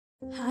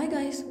Hi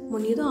guys,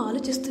 మొన్న ఏదో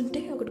ఆలోచిస్తుంటే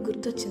ఒకటి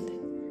గుర్తొచ్చింది.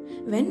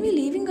 When we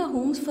leaving our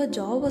homes for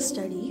job or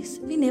studies,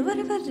 we never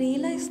ever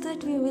realise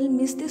that we will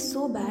miss this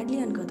so badly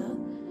అని కదా.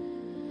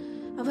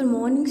 Hour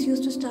mornings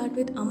used to start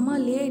with అమ్మ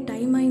లే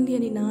time అయింది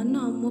అని నాన్న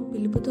అమ్మ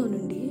పిలుపుతో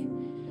నుండి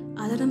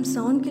అలారం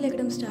సౌండ్కి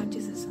లెక్కడం స్టార్ట్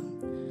చేసేసాం.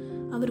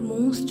 Our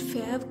most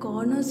fav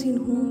corners in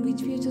home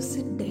which we just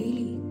sit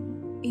daily.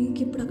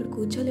 ఇంకిప్పుడు అక్కడ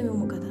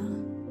కూర్చోలేమేమో కదా.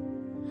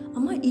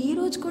 అమ్మ ఈ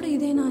రోజు కూడా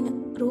ఇదేనా అని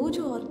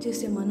రోజు ఆర్డర్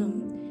చేసే మనం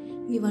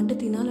నీ వంట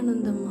తినాలని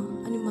ఉందమ్మా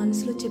అని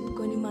మనసులో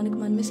చెప్పుకొని మనకు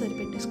మనమే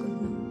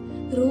సరిపెట్టేసుకుంటున్నాం.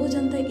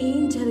 రోజంతా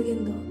ఏం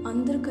జరిగిందో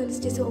అందరూ కలిసి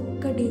చేసే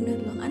ఒక్క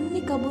డిన్నర్లో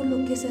అన్ని కబుర్లు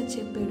ఒకేసారి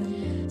చెప్పేయడం,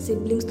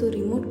 సిబ్లింగ్స్తో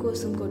రిమోట్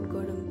కోసం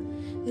కొట్టుకోవడం,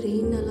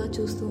 రెయిన్ అలా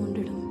చూస్తూ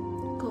ఉండడం,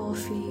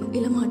 కాఫీ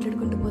ఇలా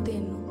మాట్లాడుకుంటూ పోతే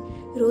ఎన్నో.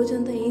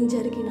 రోజంతా ఏం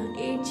జరిగినా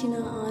ఏడ్చినా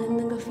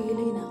ఆనందంగా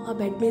ఫీల్ అయినా ఆ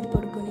బెడ్ మీద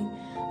పడుకొని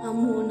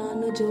అమ్మో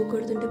నాన్న జో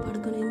కొడుతుంటే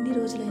పడుకొని ఎన్ని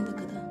రోజులైందో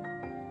కదా.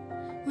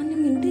 మనం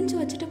ఇంటి నుంచి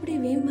వచ్చేటప్పుడు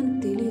ఇవేం మనకు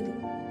తెలియదు,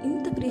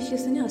 ఇంత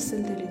ప్రీషియస్ అని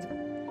అస్సలు తెలియదు.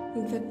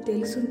 ఇన్ఫ్యాక్ట్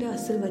తెలుసుంటే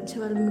అస్సలు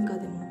వచ్చేవాళ్ళమే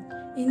కాదేమో.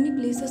 ఎన్ని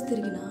ప్లేసెస్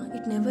తిరిగినా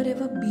it never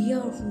ever be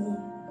our home.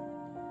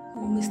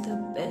 Home is the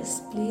best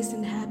place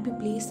and happy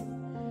place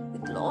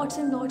with lots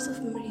and lots of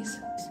memories.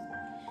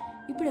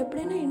 ఇప్పుడు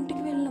ఎప్పుడైనా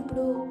ఇంటికి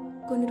వెళ్ళినప్పుడు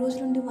కొన్ని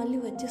రోజుల నుండి మళ్ళీ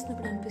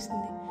వచ్చేసినప్పుడు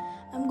అనిపిస్తుంది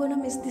I'm gonna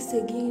miss this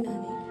again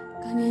అని.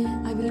 కానీ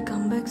I will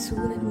come back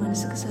soon అని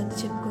మనసుకు సర్ది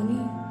చెప్పుకొని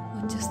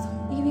వచ్చేస్తాం.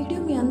 ఈ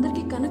వీడియో మీ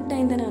అందరికీ కనెక్ట్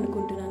అయిందని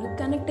అనుకుంటున్నాను.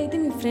 కనెక్ట్ అయితే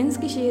మీ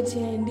ఫ్రెండ్స్కి షేర్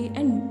చేయండి.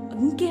 అండ్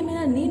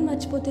ఇంకేమైనా నేను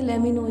మర్చిపోతే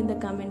let me no in the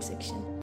comment section.